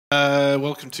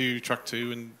Welcome to track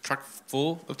 2 and track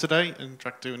 4 of today, and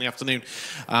track 2 in the afternoon.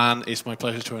 And it's my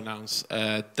pleasure to announce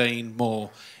Daine Mawer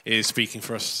is speaking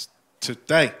for us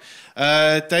today.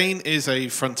 Daine is a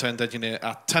front-end engineer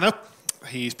at 10up.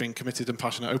 He's been committed and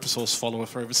passionate open source follower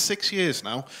for over 6 years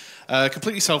now.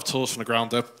 Completely self-taught from the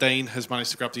ground up, Daine has managed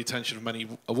to grab the attention of many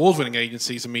award-winning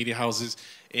agencies and media houses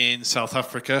in South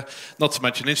Africa, not to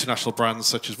mention international brands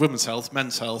such as Women's Health,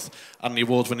 Men's Health, and the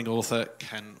award-winning author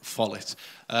Ken Follett.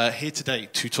 Here today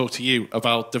to talk to you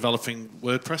about developing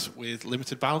WordPress with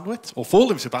limited bandwidth, or for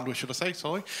limited bandwidth, should I say,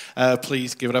 sorry.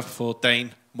 Please give it up for Daine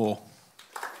Mawer.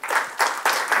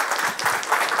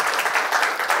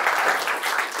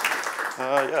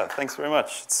 Yeah, thanks very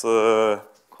much. It's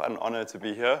quite an honor to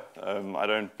be here. I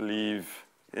don't believe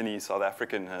any South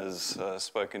African has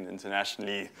spoken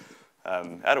internationally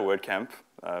at a WordCamp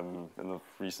in the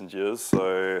recent years,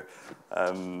 so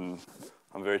I'm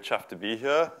very chuffed to be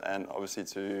here and obviously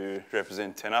to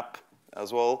represent 10up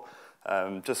as well.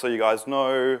 Just so you guys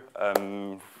know,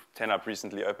 10up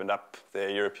recently opened up their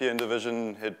European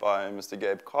division, headed by Mr.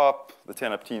 Gabe Karp. The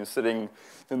 10up team sitting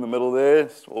in the middle there.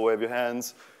 Just all wave your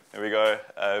hands. There we go.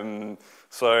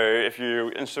 So if you're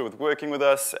interested with working with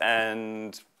us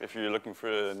and if you're looking for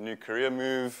a new career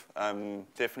move,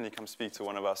 definitely come speak to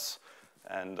one of us,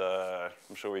 and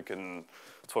I'm sure we can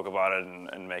talk about it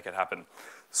and make it happen.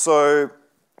 So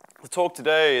the talk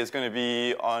today is going to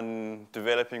be on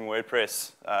developing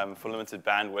WordPress for limited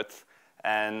bandwidth.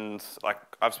 And like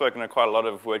I've spoken at quite a lot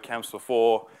of WordCamps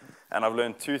before, and I've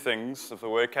learned two things. If the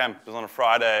WordCamp is on a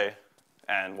Friday,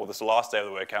 and well, this is the last day of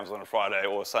the WordCamp is on a Friday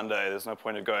or a Sunday, there's no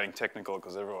point of going technical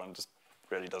because everyone just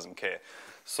really doesn't care.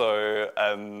 So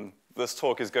this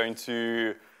talk is going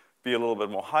to be a little bit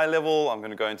more high level. I'm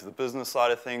going to go into the business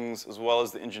side of things as well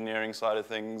as the engineering side of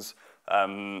things.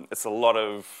 It's a lot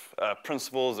of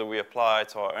principles that we apply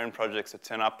to our own projects at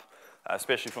 10up,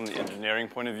 especially from the engineering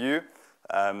point of view.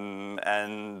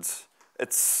 And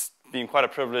it's been quite a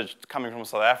privilege coming from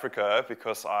South Africa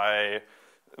because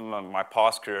my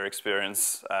past career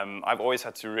experience, I've always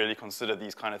had to really consider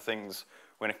these kind of things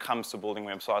when it comes to building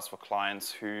websites for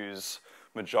clients whose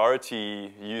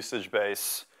majority usage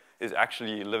base is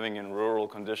actually living in rural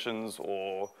conditions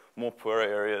or more poorer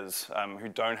areas, who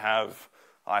don't have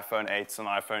iPhone 8s and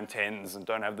iPhone 10s and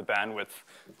don't have the bandwidth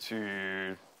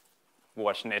to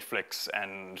watch Netflix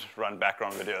and run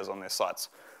background videos on their sites.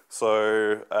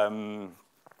 So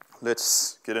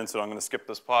let's get into it. I'm going to skip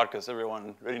this part because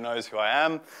everyone really knows who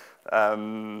I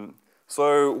am.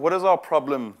 So what is our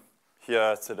problem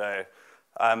here today?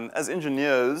 As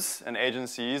engineers and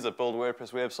agencies that build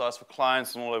WordPress websites for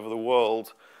clients all over the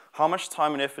world, how much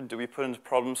time and effort do we put into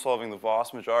problem solving the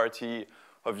vast majority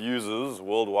of users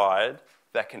worldwide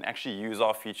that can actually use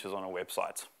our features on a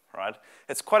website, right?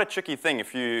 It's quite a tricky thing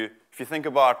if you think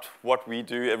about what we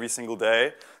do every single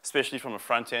day, especially from a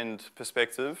front-end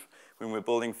perspective, when we're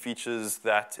building features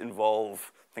that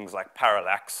involve things like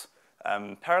parallax.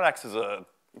 Parallax is a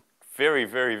very,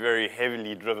 very, very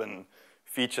heavily driven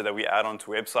feature that we add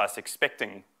onto websites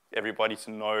expecting everybody to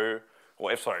know,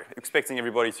 or sorry, expecting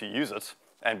everybody to use it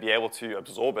and be able to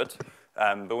absorb it.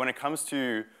 But when it comes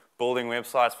to building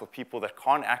websites for people that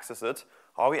can't access it,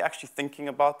 are we actually thinking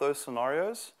about those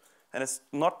scenarios? And it's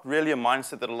not really a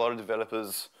mindset that a lot of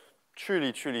developers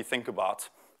truly, truly think about.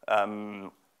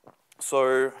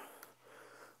 So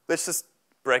let's just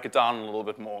break it down a little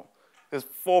bit more. There's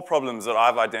 4 problems that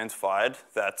I've identified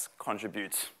that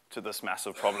contribute to this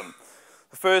massive problem.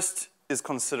 The first is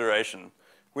consideration.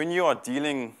 When you are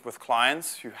dealing with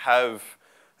clients who have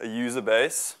a user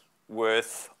base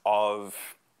worth of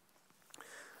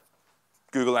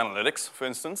Google Analytics, for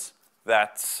instance,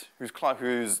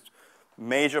 whose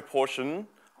major portion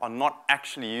are not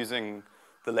actually using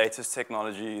the latest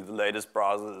technology, the latest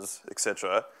browsers,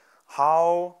 etc.,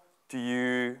 how do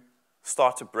you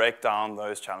start to break down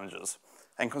those challenges?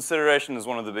 And consideration is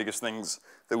one of the biggest things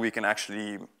that we can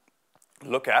actually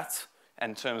look at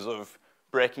in terms of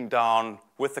breaking down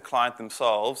with the client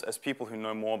themselves as people who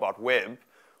know more about web,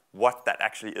 what that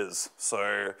actually is.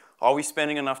 So are we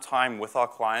spending enough time with our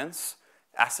clients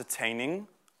ascertaining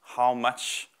how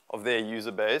much of their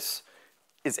user base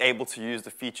is able to use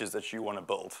the features that you want to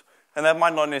build? And that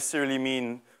might not necessarily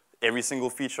mean every single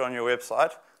feature on your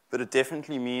website, but it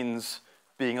definitely means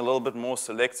being a little bit more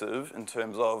selective in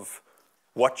terms of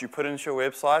what you put into your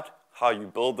website, how you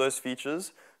build those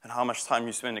features, and how much time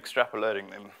you spend extrapolating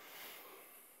them.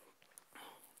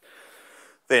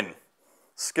 Then,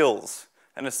 skills.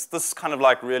 And this kind of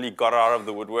like really got out of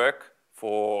the woodwork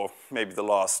for maybe the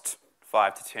last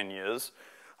 5 to 10 years.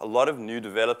 A lot of new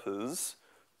developers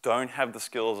don't have the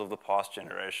skills of the past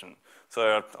generation.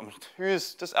 So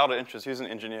who's, just out of interest, who's an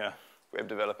engineer, web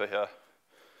developer here?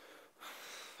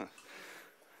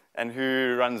 And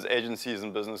who runs agencies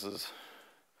and businesses?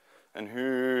 And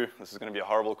who, this is going to be a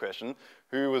horrible question,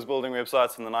 who was building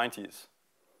websites in the 90s?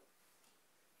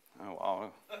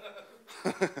 Oh,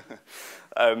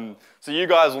 wow. So you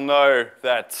guys will know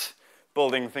that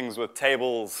building things with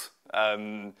tables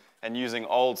and using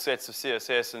old sets of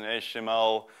CSS and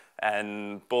HTML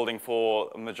and building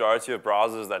for a majority of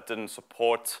browsers that didn't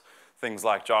support things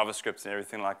like JavaScript and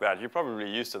everything like that. You're probably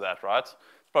used to that, right? It's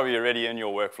probably already in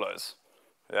your workflows.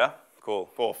 Yeah? Cool.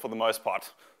 For the most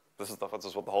part. This is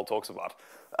what the whole talk's about.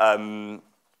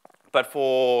 But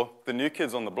for the new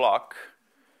kids on the block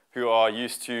who are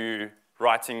used to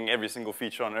writing every single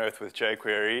feature on Earth with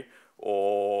jQuery,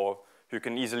 or who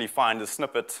can easily find a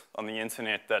snippet on the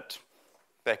internet that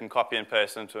they can copy and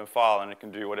paste into a file and it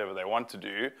can do whatever they want to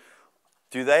do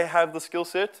they have the skill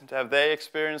set? Have they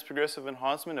experienced progressive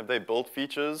enhancement? Have they built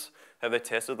features? Have they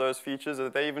tested those features?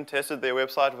 Have they even tested their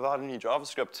website without any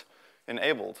JavaScript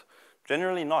enabled?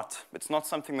 Generally not. It's not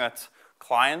something that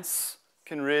clients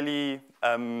can really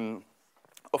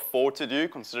afford to do,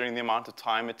 considering the amount of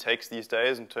time it takes these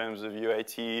days in terms of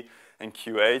UAT and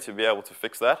QA to be able to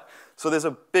fix that. So there's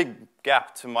a big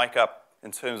gap to make up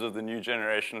in terms of the new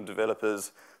generation of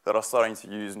developers that are starting to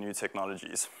use new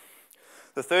technologies.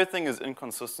 The third thing is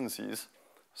inconsistencies.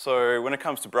 So when it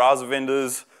comes to browser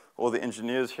vendors, all the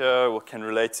engineers here can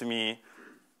relate to me.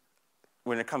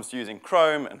 When it comes to using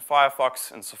Chrome and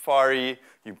Firefox and Safari,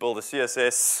 you build a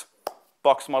CSS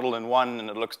box model in one and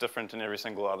it looks different in every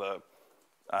single other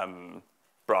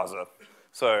browser.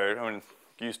 So I mean,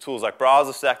 use tools like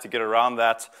Browser Stack to get around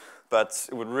that, but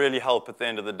it would really help at the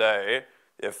end of the day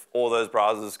if all those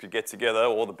browsers could get together,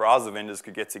 all the browser vendors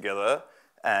could get together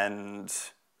and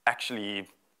actually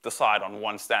decide on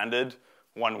one standard,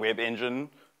 one web engine,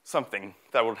 something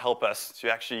that would help us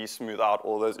to actually smooth out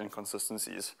all those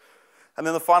inconsistencies. And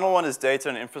then the final one is data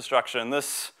and infrastructure. And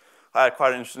this, I had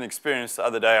quite an interesting experience the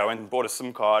other day. I went and bought a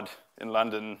SIM card in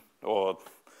London, or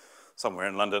somewhere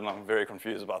in London. I'm very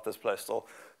confused about this place still.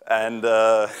 And,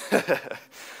 and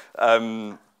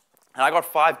I got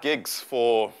 5 gigs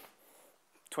for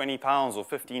 £20 or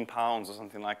 £15 or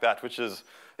something like that, which has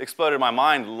exploded my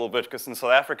mind a little bit, because in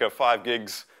South Africa, 5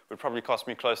 gigs would probably cost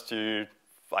me close to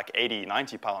like 80,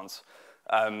 90 pounds.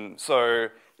 So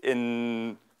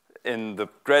in the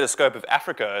greater scope of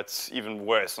Africa, it's even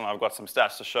worse, and I've got some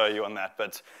stats to show you on that.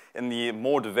 But in the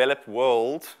more developed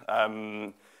world,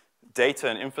 data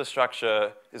and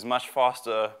infrastructure is much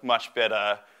faster, much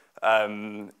better,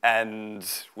 and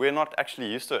we're not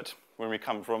actually used to it when we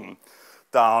come from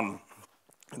down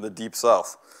in the deep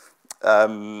south.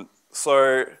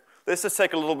 So let's just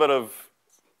take a little bit of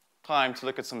time to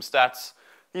look at some stats.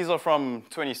 These are from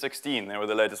 2016. They were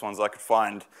the latest ones I could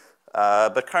find.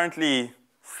 But currently,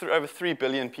 over 3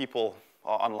 billion people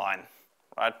are online,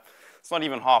 right? It's not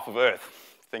even half of Earth,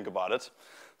 think about it.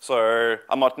 So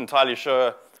I'm not entirely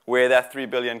sure where that 3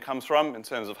 billion comes from in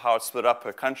terms of how it's split up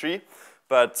per country.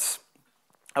 But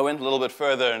I went a little bit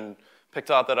further and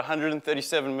picked out that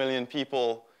 137 million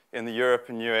people in the Europe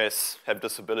and US have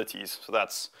disabilities. So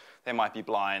that's, they might be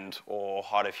blind or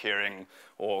hard of hearing,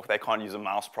 or they can't use a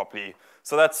mouse properly.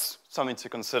 So that's something to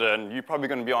consider. And you're probably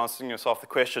going to be asking yourself the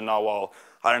question now, well,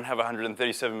 I don't have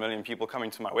 137 million people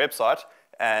coming to my website,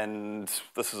 and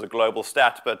this is a global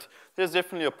stat, but there's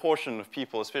definitely a portion of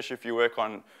people, especially if you work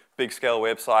on big-scale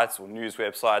websites or news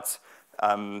websites,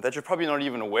 that you're probably not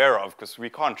even aware of, because we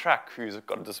can't track who's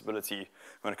got a disability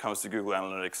when it comes to Google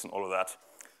Analytics and all of that.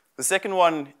 The second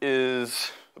one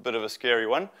is a bit of a scary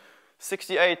one.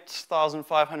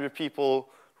 68,500 people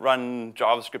run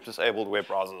JavaScript-disabled web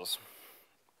browsers.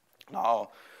 Now,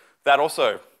 that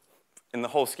also, in the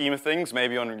whole scheme of things,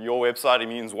 maybe on your website it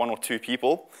means 1 or 2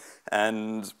 people,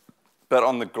 but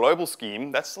on the global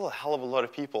scheme, that's still a hell of a lot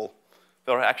of people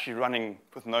that are actually running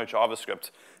with no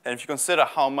JavaScript. And if you consider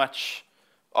how much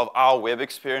of our web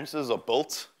experiences are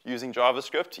built using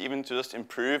JavaScript, even to just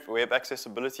improve web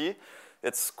accessibility,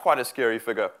 it's quite a scary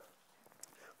figure.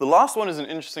 The last one is an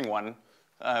interesting one.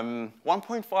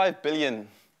 1.5 billion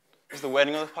is the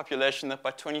weighting of the population that by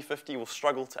 2050 will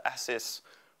struggle to access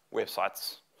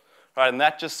websites. Right, and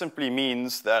that just simply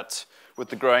means that with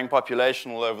the growing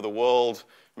population all over the world,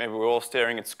 maybe we're all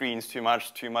staring at screens too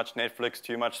much Netflix,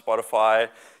 too much Spotify.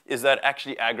 Is that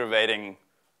actually aggravating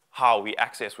how we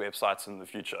access websites in the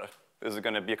future? Is it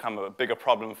going to become a bigger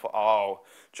problem for our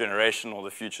generation or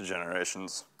the future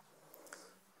generations?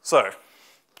 So,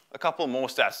 a couple more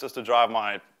stats just to drive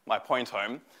my point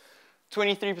home.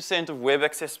 23% of web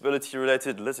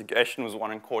accessibility-related litigation was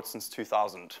won in court since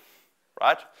 2000,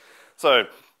 right? So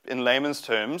in layman's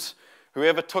terms,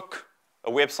 whoever took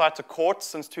a website to court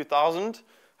since 2000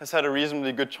 has had a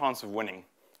reasonably good chance of winning,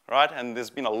 right? And there's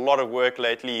been a lot of work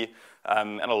lately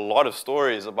and a lot of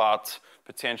stories about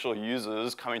potential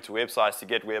users coming to websites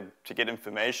to get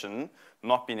information,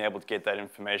 not being able to get that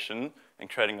information, and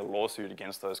creating a lawsuit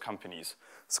against those companies.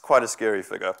 It's quite a scary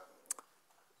figure.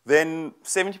 Then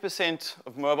 70%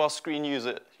 of mobile screen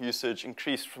usage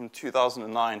increased from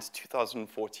 2009 to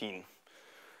 2014.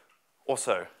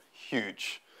 Also,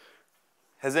 huge.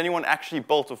 Has anyone actually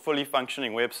built a fully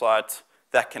functioning website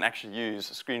that can actually use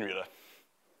a screen reader?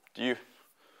 Do you?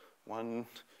 1,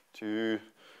 2.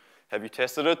 Have you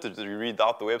tested it? Did you read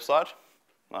out the website?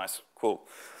 Nice, cool.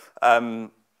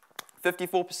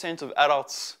 54% of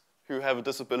adults who have a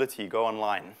disability go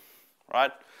online,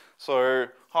 right? So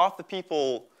half the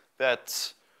people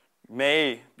that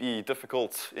may be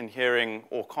difficult in hearing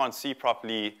or can't see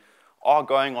properly are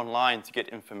going online to get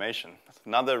information. That's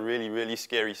another really, really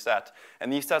scary stat.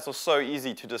 And these stats are so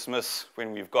easy to dismiss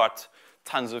when we've got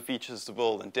tons of features to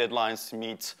build and deadlines to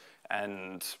meet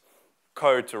and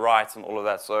code to write and all of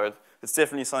that. So it's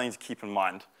definitely something to keep in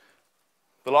mind.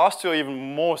 The last two are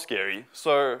even more scary.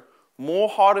 So more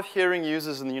hard of hearing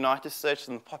users in the United States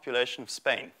than the population of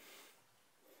Spain.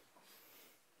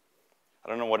 I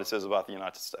don't know what it says about the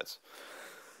United States.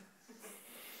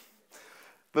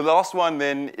 The last one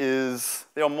then is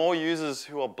there are more users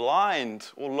who are blind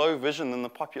or low vision than the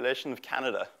population of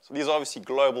Canada. So these are obviously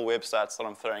global web stats that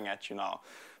I'm throwing at you now.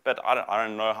 But I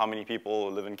don't know how many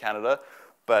people live in Canada,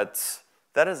 but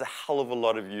that is a hell of a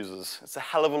lot of users. It's a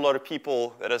hell of a lot of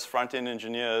people that as front-end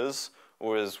engineers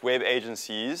or as web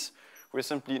agencies, we're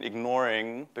simply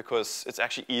ignoring because it's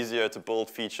actually easier to build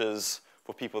features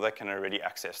for people that can already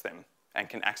access them and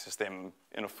can access them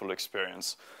in a full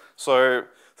experience. So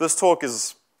this talk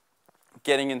is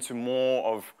getting into more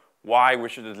of why we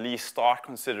should at least start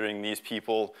considering these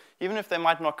people, even if they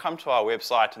might not come to our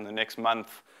website in the next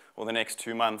month or the next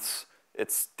 2 months.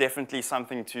 It's definitely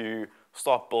something to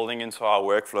start building into our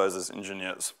workflows as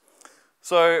engineers.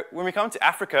 So when we come to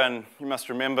Africa, and you must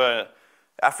remember,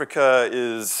 Africa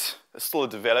is still a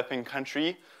developing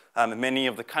country. Many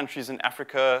of the countries in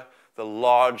Africa, the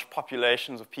large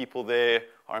populations of people there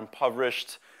are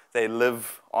impoverished. They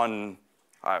live on,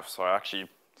 sorry, actually,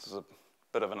 this is a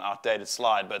bit of an outdated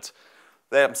slide, but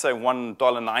they say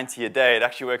 $1.90 a day. It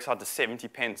actually works out to 70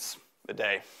 pence a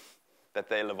day that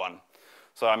they live on.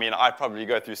 So, I mean, I'd probably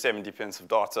go through 70 pence of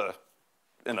data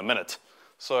in a minute.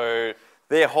 So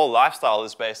their whole lifestyle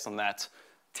is based on that.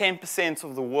 10%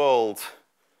 of the world,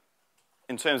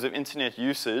 in terms of internet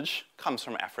usage, comes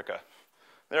from Africa.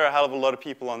 There are a hell of a lot of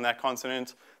people on that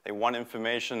continent. They want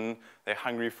information. They're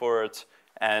hungry for it.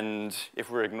 And if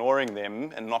we're ignoring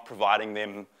them and not providing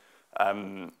them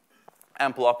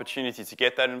ample opportunity to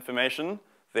get that information,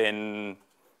 then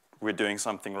we're doing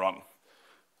something wrong.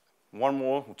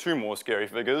 Two more scary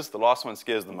figures. The last one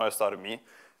scares the most out of me.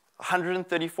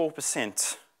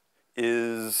 134%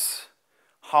 is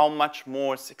how much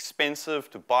more it's expensive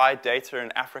to buy data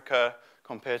in Africa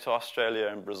compared to Australia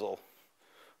and Brazil.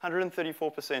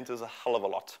 134% is a hell of a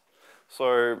lot.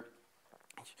 So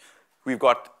we've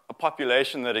got a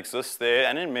population that exists there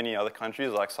and in many other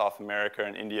countries like South America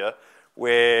and India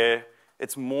where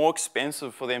it's more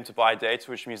expensive for them to buy data,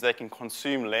 which means they can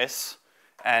consume less.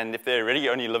 And if they're already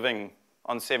only living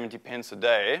on 70 pence a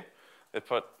day, it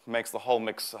makes the whole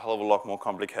mix a hell of a lot more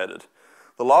complicated.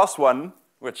 The last one,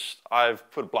 which I've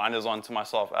put blinders on to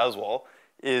myself as well,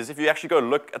 is if you actually go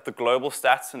look at the global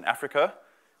stats in Africa,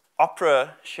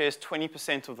 Opera shares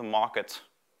 20% of the market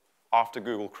after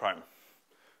Google Chrome.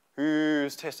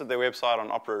 Who's tested their website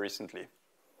on Opera recently?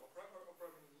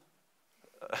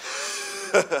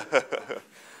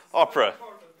 Opera.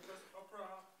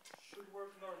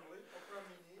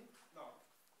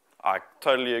 I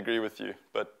totally agree with you,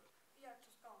 but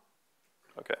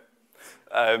okay.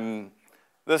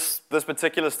 This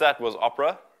particular stat was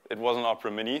Opera. It wasn't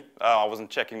Opera Mini. I wasn't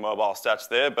checking mobile stats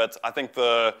there, but I think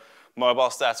the mobile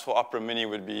stats for Opera Mini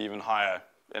would be even higher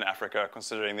in Africa,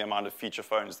 considering the amount of feature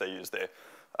phones they use there.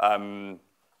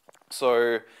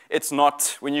 So it's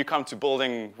not, when you come to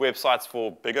building websites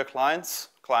for bigger clients,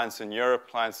 clients in Europe,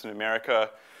 clients in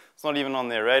America, it's not even on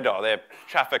their radar. Their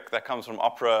traffic that comes from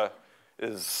Opera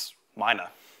is minor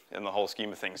in the whole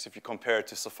scheme of things if you compare it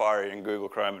to Safari and Google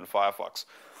Chrome and Firefox.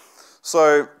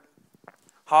 So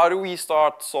how do we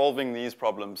start solving these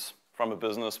problems from a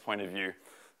business point of view?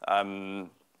 And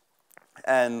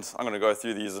I'm going to go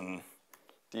through these in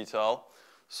detail.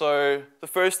 So the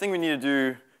first thing we need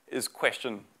to do is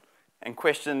question. and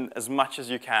question as much as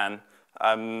you can.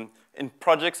 In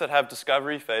projects that have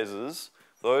discovery phases,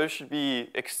 those should be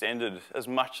extended as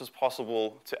much as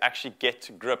possible to actually get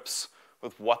to grips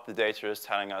with what the data is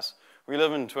telling us. We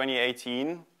live in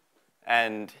 2018,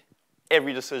 and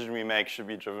every decision we make should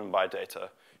be driven by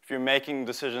data. If you're making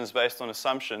decisions based on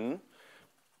assumption,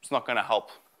 it's not going to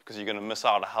help because you're going to miss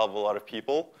out a hell of a lot of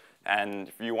people. And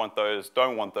if you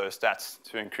don't want those stats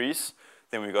to increase,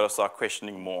 then we've got to start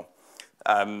questioning more.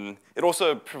 It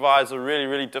also provides a really,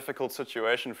 really difficult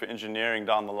situation for engineering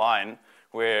down the line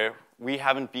where we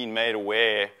haven't been made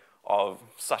aware of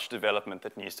such development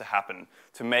that needs to happen.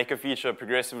 To make a feature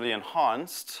progressively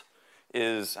enhanced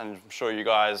is, and I'm sure you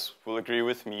guys will agree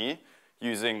with me,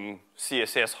 using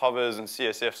CSS hovers and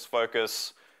CSS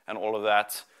focus and all of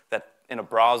that, that in a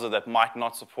browser that might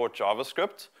not support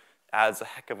JavaScript adds a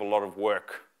heck of a lot of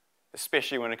work,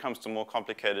 especially when it comes to more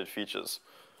complicated features.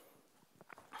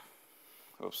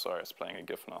 Oops, sorry, it's playing a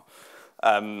GIF now.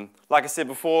 Like I said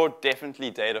before, definitely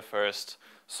data first.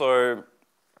 So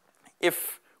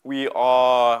if we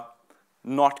are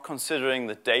not considering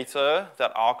the data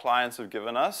that our clients have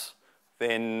given us,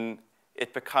 then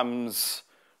it becomes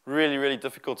really, really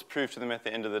difficult to prove to them at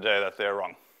the end of the day that they're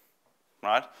wrong,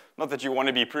 right? Not that you want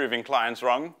to be proving clients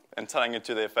wrong and telling it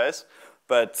to their face,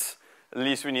 but at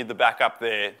least we need the backup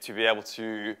there to be able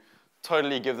to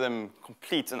totally give them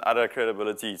complete and utter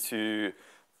credibility to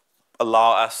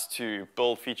allow us to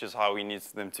build features how we need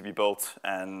them to be built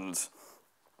and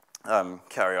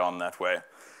carry on that way.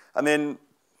 And then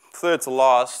third to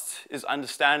last is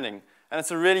understanding. And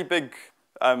it's a really big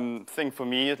thing for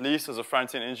me, at least as a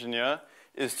front-end engineer,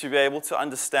 is to be able to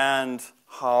understand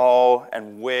how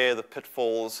and where the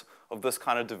pitfalls of this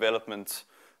kind of development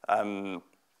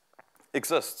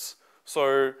exists.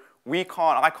 So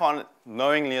I can't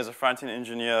knowingly as a front-end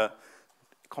engineer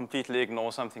completely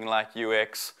ignore something like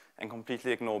UX and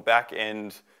completely ignore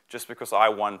back-end just because I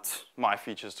want my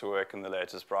features to work in the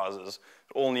latest browsers.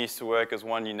 It all needs to work as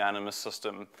one unanimous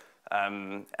system.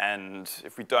 And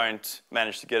if we don't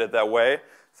manage to get it that way,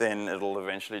 then it'll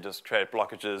eventually just create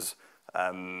blockages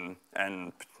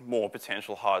and more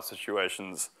potential hard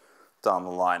situations down the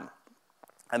line.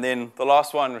 And then the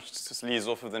last one, which just leads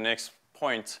off of the next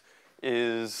point,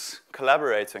 is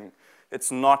collaborating.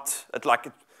 It's not,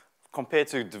 compared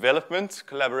to development,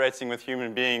 collaborating with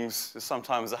human beings is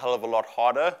sometimes a hell of a lot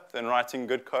harder than writing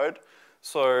good code.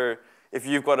 So if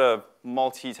you've got a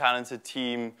multi-talented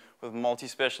team with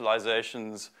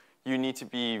multi-specializations, you need to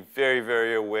be very,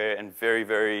 very aware and very,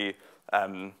 very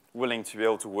willing to be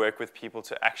able to work with people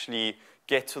to actually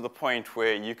get to the point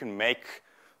where you can make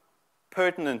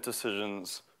pertinent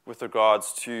decisions with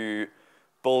regards to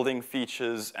building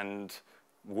features and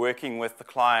working with the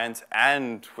client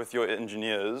and with your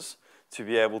engineers to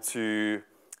be able to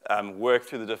work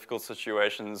through the difficult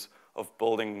situations of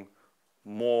building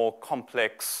more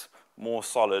complex, more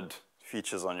solid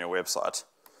features on your website.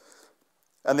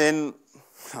 And then,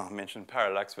 I mentioned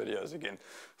parallax videos again.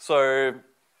 So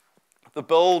the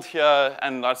build here,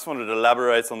 and I just wanted to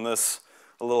elaborate on this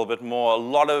a little bit more, a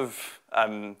lot of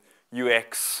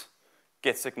UX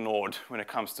gets ignored when it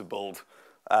comes to build.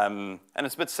 And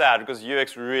it's a bit sad because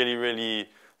UX really, really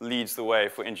leads the way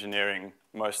for engineering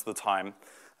most of the time.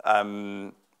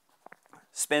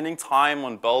 Spending time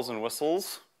on bells and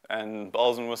whistles in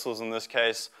this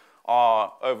case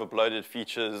are overbloated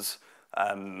features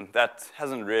that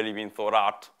hasn't really been thought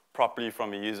out properly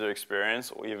from a user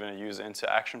experience or even a user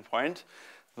interaction point.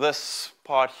 This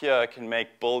part here can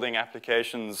make building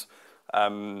applications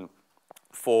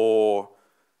for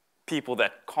people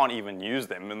that can't even use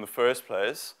them in the first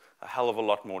place a hell of a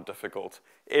lot more difficult.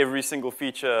 Every single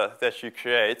feature that you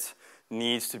create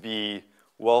needs to be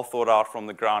well thought out from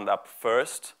the ground up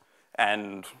first,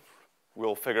 and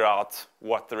we'll figure out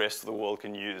what the rest of the world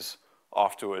can use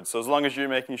afterwards. So as long as you're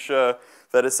making sure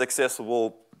that it's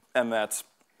accessible and that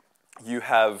you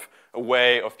have a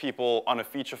way of people on a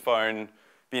feature phone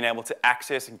being able to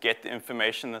access and get the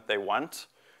information that they want,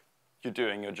 you're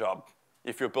doing your job.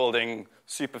 If you're building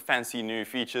super fancy new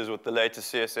features with the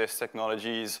latest CSS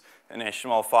technologies and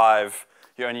HTML5,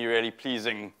 you're only really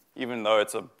pleasing, even though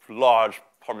it's a large,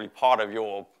 probably part of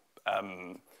your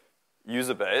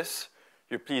user base,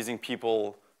 you're pleasing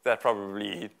people that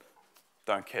probably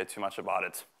don't care too much about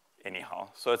it anyhow.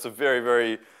 So it's a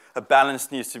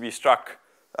balance needs to be struck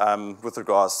with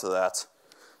regards to that.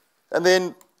 And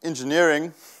then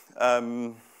engineering,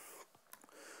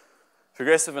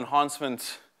 progressive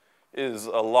enhancement is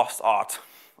a lost art,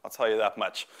 I'll tell you that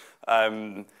much.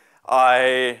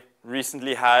 I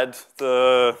recently had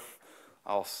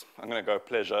I'm going to go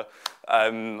pleasure,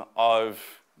 of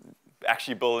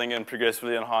actually building in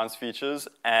progressively enhanced features.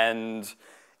 And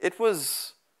it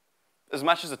was, as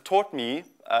much as it taught me,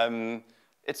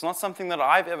 it's not something that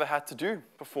I've ever had to do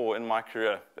before in my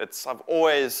career.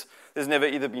 There's never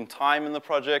either been time in the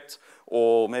project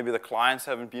or maybe the clients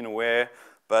haven't been aware,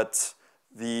 but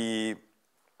the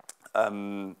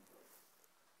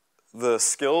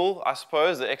skill, I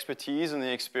suppose, the expertise and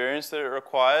the experience that it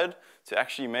required to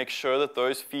actually make sure that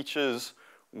those features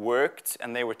worked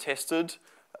and they were tested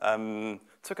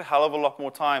took a hell of a lot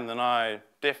more time than I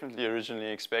definitely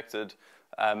originally expected.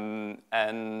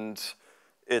 And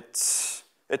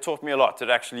it taught me a lot. It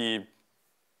actually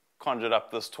conjured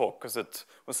up this talk because it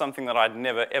was something that I'd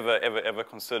never, ever, ever, ever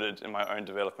considered in my own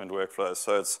development workflow.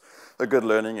 So it's a good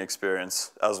learning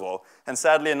experience as well. And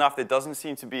sadly enough, there doesn't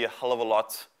seem to be a hell of a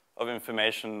lot of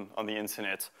information on the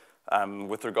internet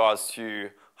with regards to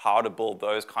how to build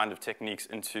those kind of techniques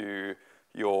into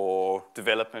your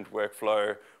development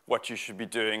workflow, what you should be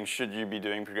doing. Should you be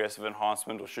doing progressive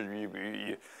enhancement or should you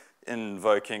be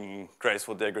invoking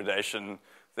graceful degradation?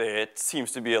 It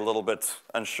seems to be a little bit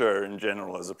unsure in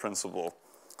general as a principle.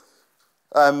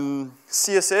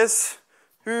 CSS,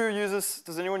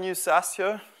 does anyone use Sass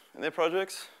here in their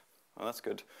projects? Oh, that's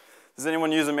good. Does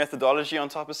anyone use a methodology on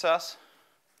top of Sass?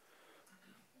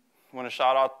 Want to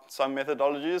shout out some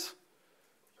methodologies?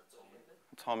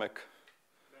 Atomic.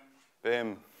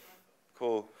 BEM.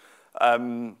 Cool.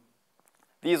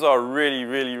 These are really,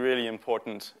 really, really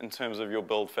important in terms of your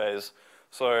build phase.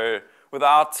 So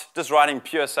without just writing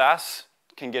pure Sass,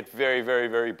 it can get very, very,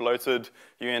 very bloated.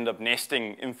 You end up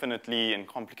nesting infinitely and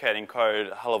complicating code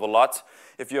a hell of a lot.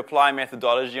 If you apply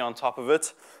methodology on top of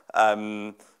it,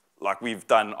 like we've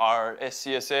done our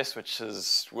SCSS, which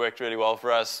has worked really well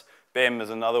for us. BEM is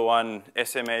another one.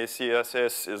 SMA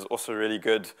CSS is also really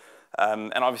good.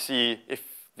 And obviously, if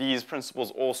these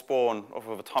principles all spawn off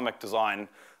of atomic design,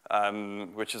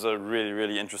 which is a really,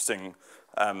 really interesting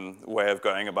way of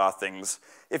going about things.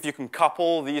 If you can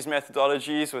couple these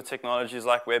methodologies with technologies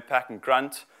like Webpack and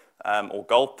Grunt, or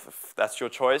Gulp, if that's your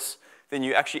choice, then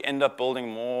you actually end up building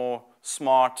more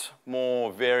smart,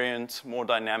 more variant, more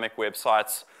dynamic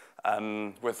websites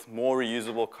with more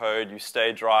reusable code. You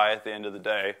stay dry at the end of the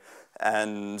day.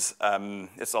 And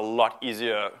it's a lot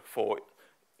easier for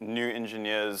new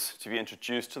engineers to be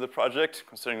introduced to the project,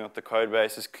 considering that the code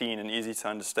base is clean and easy to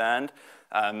understand.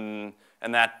 And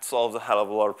that solves a hell of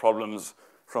a lot of problems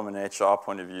from an HR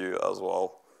point of view as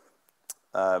well.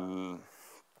 The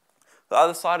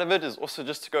other side of it is also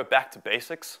just to go back to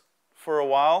basics for a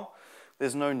while.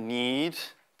 There's no need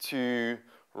to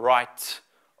write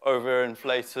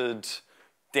overinflated,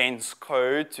 dense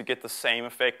code to get the same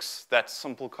effects that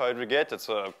simple code would get. It's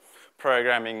a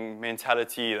programming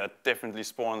mentality that definitely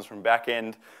spawns from back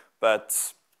end.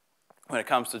 But when it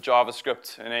comes to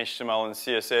JavaScript and HTML and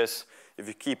CSS, if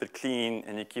you keep it clean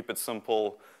and you keep it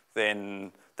simple,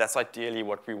 then that's ideally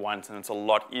what we want. And it's a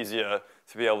lot easier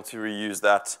to be able to reuse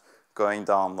that going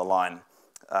down the line.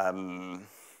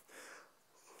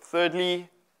 Thirdly,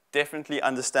 definitely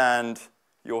understand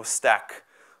your stack.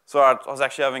 So I was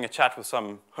actually having a chat with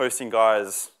some hosting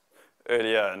guys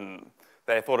earlier, and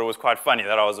they thought it was quite funny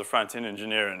that I was a front-end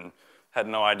engineer and had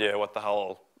no idea what the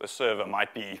hell a server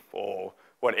might be or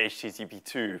what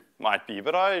HTTP2 might be.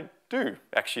 But I do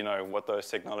actually know what those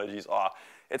technologies are.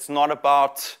 It's not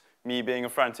about me being a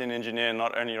front-end engineer,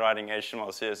 not only writing HTML,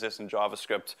 CSS, and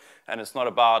JavaScript. And it's not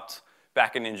about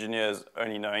back-end engineers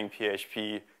only knowing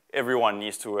PHP. Everyone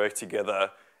needs to work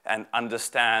together and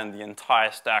understand the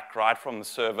entire stack, right from the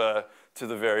server to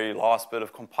the very last bit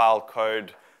of compiled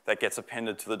code that gets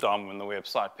appended to the DOM when the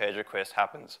website page request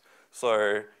happens.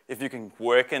 So if you can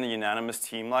work in a unanimous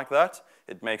team like that,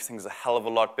 it makes things a hell of a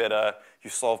lot better.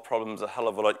 You solve problems a hell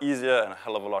of a lot easier and a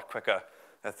hell of a lot quicker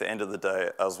at the end of the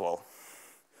day as well.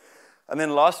 And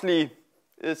then lastly,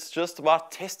 it's just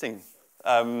about testing.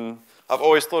 I've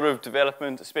always thought of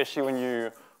development, especially when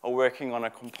you are working on a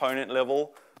component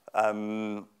level,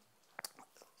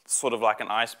 sort of like an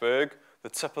iceberg. The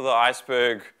tip of the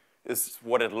iceberg is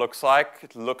what it looks like.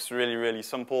 It looks really, really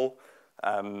simple.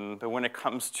 But when it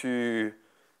comes to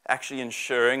actually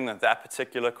ensuring that that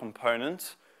particular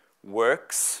component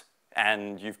works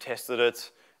and you've tested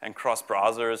it and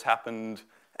cross-browser has happened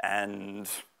and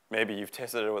maybe you've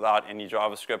tested it without any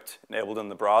JavaScript enabled in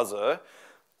the browser,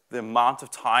 the amount of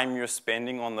time you're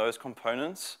spending on those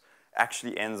components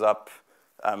actually ends up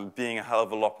being a hell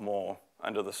of a lot more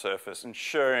under the surface,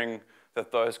 ensuring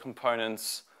that those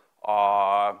components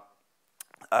are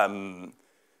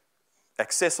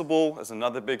accessible is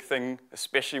another big thing,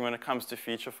 especially when it comes to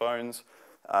feature phones.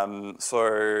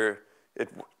 So it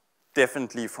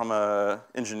definitely, from an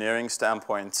engineering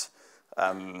standpoint,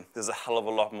 there's a hell of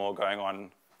a lot more going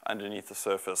on underneath the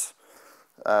surface.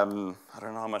 I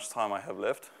don't know how much time I have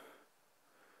left.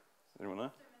 Anyone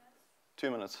know?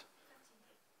 2 minutes.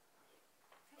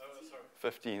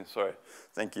 15, sorry.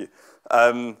 Thank you.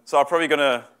 So I'm probably going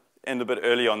to end a bit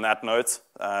early on that note.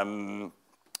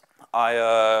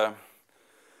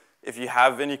 If you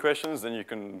have any questions, then you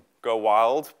can go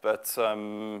wild. But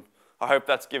I hope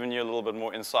that's given you a little bit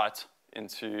more insight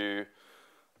into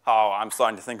how I'm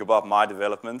starting to think about my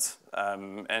development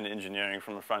and engineering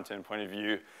from a front-end point of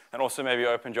view, and also maybe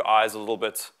opened your eyes a little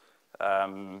bit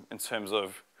in terms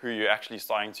of who you're actually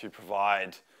starting to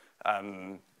provide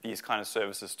these kind of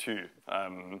services to.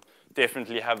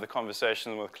 Definitely have the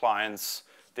conversation with clients,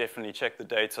 definitely check the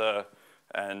data,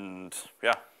 and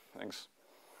yeah, thanks.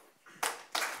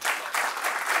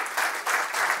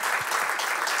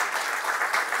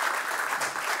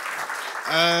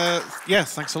 Yeah,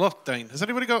 thanks a lot, Daine. Has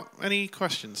anybody got any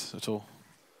questions at all?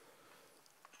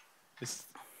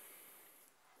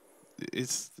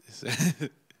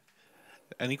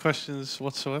 Any questions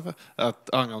whatsoever? Hang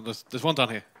on, there's one down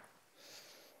here.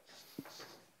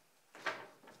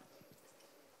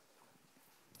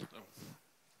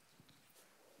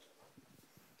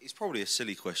 It's probably a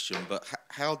silly question, but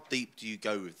how deep do you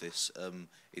go with this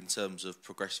in terms of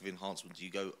progressive enhancement? Do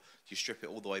you strip it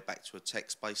all the way back to a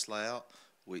text-based layout?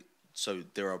 So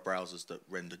there are browsers that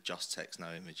render just text,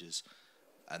 no images,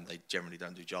 and they generally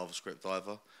don't do JavaScript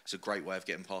either. It's a great way of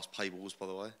getting past paywalls, by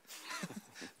the way,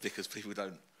 because people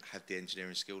don't have the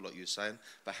engineering skill like you were saying.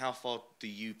 But how far do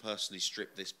you personally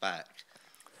strip this back?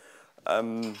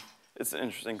 It's an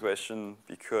interesting question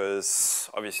because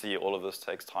obviously all of this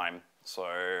takes time.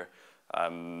 So,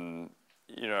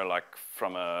 you know, like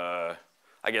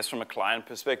I guess from a client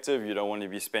perspective, you don't want to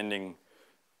be spending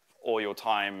all your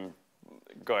time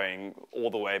going all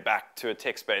the way back to a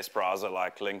text-based browser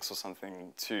like Lynx or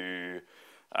something to,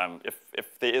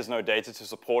 if there is no data to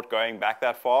support going back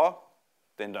that far,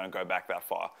 then don't go back that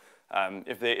far.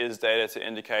 If there is data to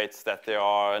indicate that there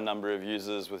are a number of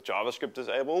users with JavaScript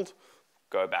disabled,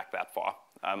 go back that far.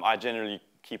 I generally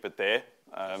keep it there.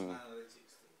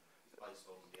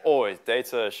 Always,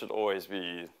 data should always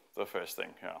be the first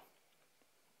thing, yeah.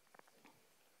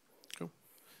 Cool.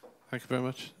 Thank you very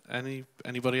much.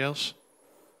 Anybody else?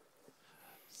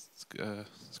 There's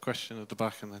a question at the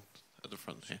back and then at the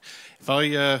front here. If I,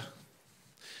 yeah.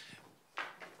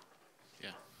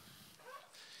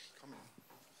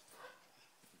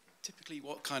 Typically,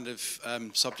 what kind of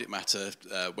subject matter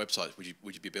websites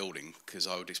would you be building? Because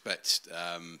I would expect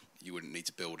you wouldn't need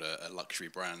to build a luxury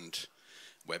brand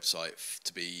website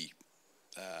to be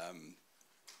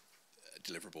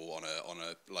deliverable on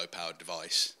a low-powered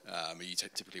device. Are you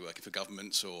typically working for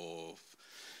governments or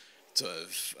sort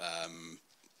of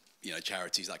you know,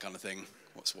 charities, that kind of thing?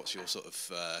 What's your sort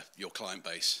of your client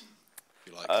base,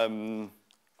 if you like?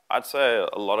 I'd say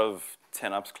a lot of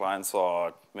 10ups clients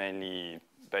are mainly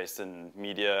based in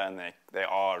media, and they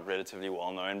are relatively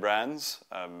well-known brands.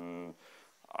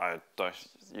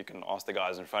 You can ask the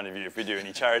guys in front of you if we do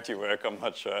any charity work, I'm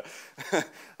not sure.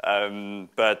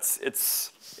 But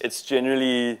it's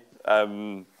generally,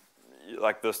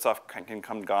 like this stuff can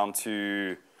come down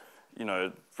to, you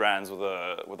know, brands with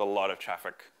a lot of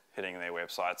traffic hitting their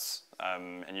websites.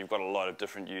 And you've got a lot of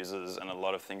different users and a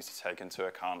lot of things to take into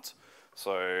account.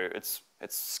 So it's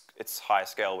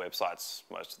high-scale websites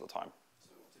most of the time.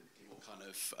 What kind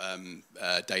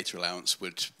of data allowance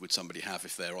would somebody have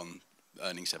if they're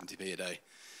earning 70p a day?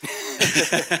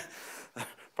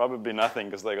 Probably nothing,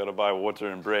 because they got to buy water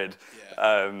and bread.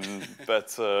 Yeah.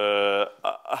 But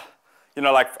you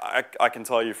know, like I can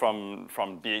tell you from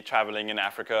traveling in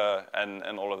Africa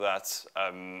and all of that,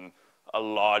 a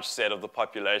large set of the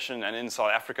population, and in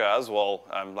South Africa as well,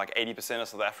 like 80% of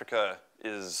South Africa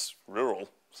is rural.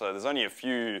 So there's only a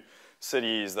few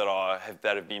cities that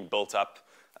have been built up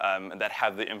and that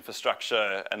have the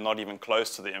infrastructure, and not even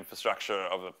close to the infrastructure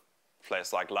of a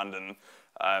place like London.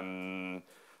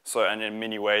 So, and in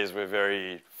many ways, we're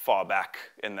very far back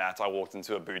in that. I walked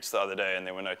into a Boots the other day and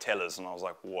there were no tellers, and I was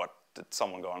like, what? Did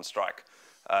someone go on strike?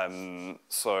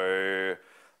 So,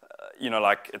 you know,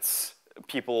 like it's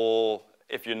people,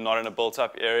 if you're not in a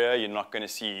built-up area, you're not going to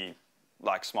see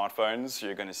like smartphones.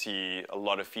 You're going to see a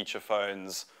lot of feature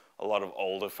phones, a lot of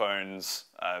older phones.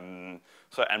 And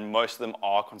most of them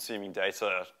are consuming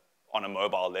data on a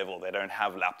mobile level. They don't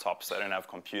have laptops, they don't have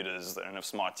computers, they don't have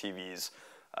smart TVs.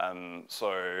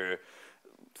 So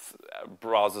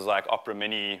browsers like Opera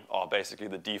Mini are basically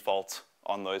the default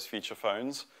on those feature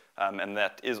phones. And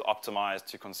that is optimized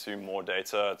to consume more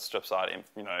data. It strips out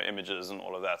images and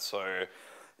all of that. So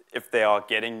if they are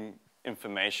getting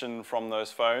information from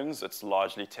those phones. It's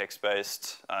largely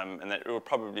text-based, and that it will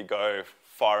probably go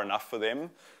far enough for them,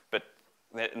 but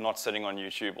they're not sitting on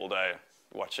YouTube all day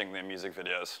watching their music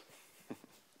videos.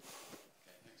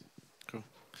 Cool.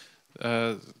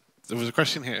 There was a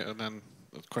question here, and then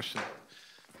a question.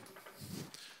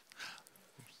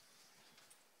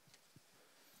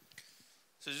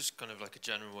 So just kind of like a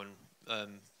general one,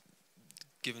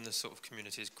 given the sort of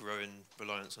community's growing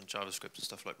reliance on JavaScript and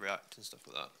stuff like React and stuff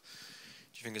like that,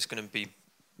 do you think it's going to be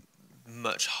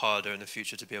much harder in the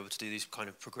future to be able to do these kind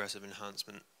of progressive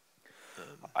enhancement?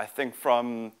 I think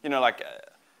from,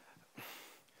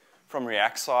 from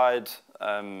React side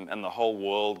and the whole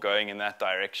world going in that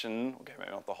direction, okay,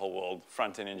 maybe not the whole world,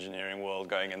 front-end engineering world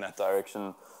going in that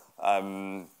direction,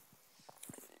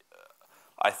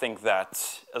 I think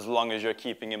that as long as you're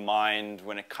keeping in mind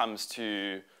when it comes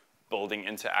to building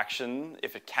interaction,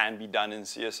 if it can be done in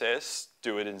CSS,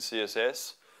 do it in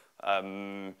CSS.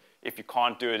 If you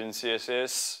can't do it in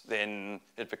CSS, then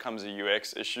it becomes a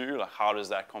UX issue. Like, how does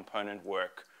that component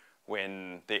work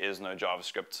when there is no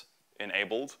JavaScript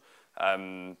enabled?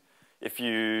 If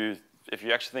you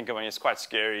actually think about it, it's quite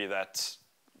scary that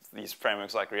these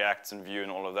frameworks like React and Vue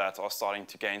and all of that are starting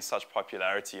to gain such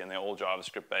popularity, and they're all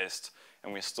JavaScript based,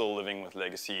 and we're still living with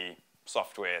legacy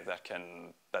software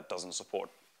that doesn't support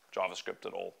JavaScript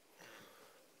at all.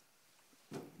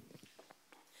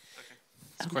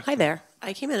 Hi there.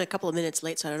 I came in a couple of minutes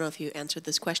late, so I don't know if you answered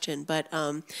this question, but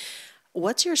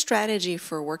what's your strategy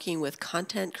for working with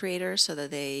content creators so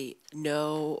that they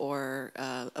know or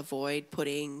avoid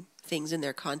putting things in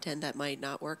their content that might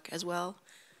not work as well?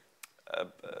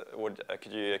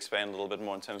 Could you expand a little bit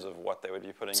more in terms of what they would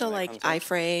be putting in So their like content?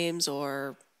 iframes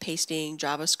or pasting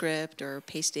JavaScript or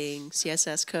pasting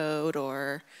CSS code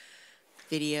or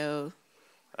video?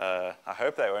 I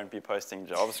hope they won't be posting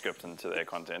JavaScript into their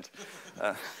content.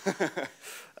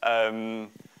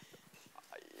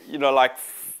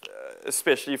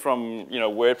 Especially from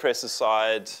WordPress's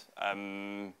side,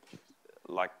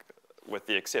 like with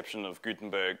the exception of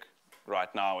Gutenberg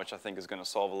right now, which I think is going to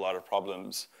solve a lot of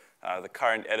problems. The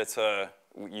current editor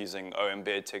using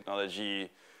OEmbed technology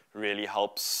really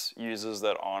helps users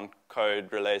that aren't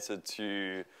code related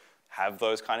to have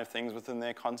those kind of things within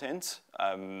their content.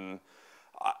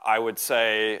 I would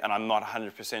say, and I'm not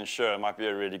 100% sure, it might be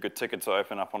a really good ticket to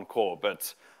open up on core,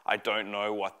 but I don't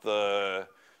know what the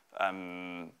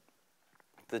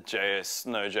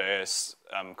Node.js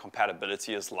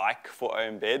compatibility is like for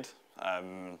OEmbed.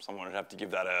 Someone would have to give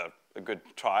that a good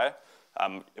try.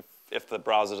 If the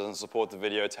browser doesn't support the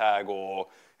video tag, or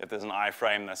if there's an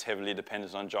iframe that's heavily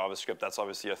dependent on JavaScript, that's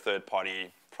obviously a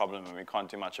third-party problem, and we can't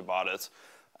do much about it.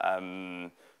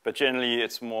 But generally,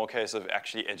 it's more a case of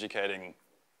actually educating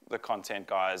the content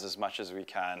guys as much as we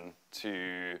can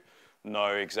to know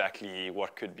exactly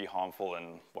what could be harmful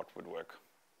and what would work.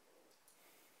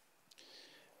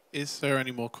 Is there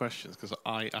any more questions? Because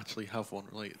I actually have one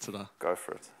related to that. Go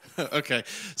for it. Okay.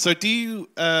 So do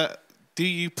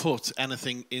you put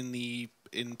anything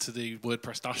into the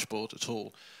WordPress dashboard at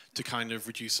all to kind of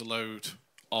reduce the load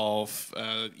of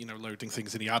loading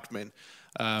things in the admin?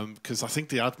 Because I think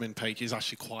the admin page is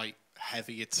actually quite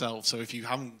heavy itself. So if you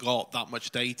haven't got that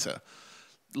much data,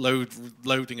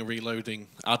 loading and reloading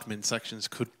admin sections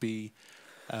could be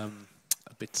a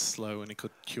bit slow, and it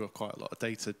could queue up quite a lot of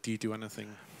data. Do you do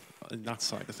anything in that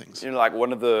side of things? Like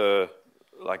one of the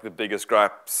biggest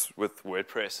gripes with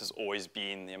WordPress has always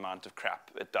been the amount of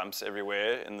crap it dumps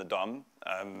everywhere in the DOM,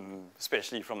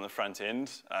 especially from the front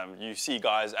end. You see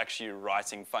guys actually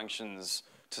writing functions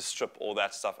to strip all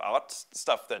that stuff out,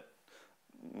 stuff that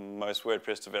most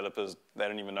WordPress developers, they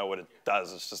don't even know what it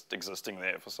does. It's just existing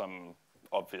there for some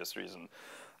obvious reason.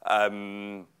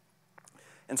 In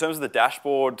terms of the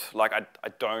dashboard, like I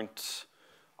don't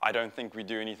think we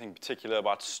do anything particular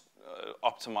about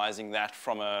optimizing that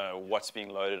from what's being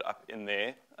loaded up in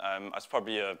there. It's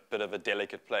probably a bit of a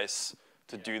delicate place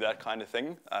to do that kind of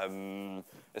thing,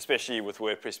 especially with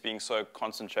WordPress being so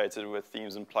concentrated with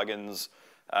themes and plugins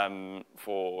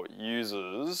for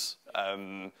users.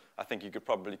 I think you could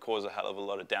probably cause a hell of a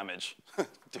lot of damage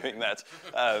doing that.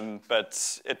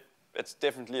 But it's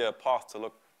definitely a path to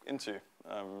look into.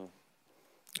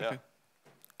 Yeah. Okay.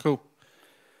 Cool.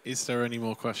 Is there any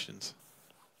more questions?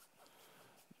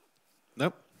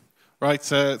 Nope. Right.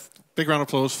 Big round of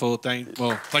applause for Daine.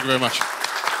 Well, thank you very much.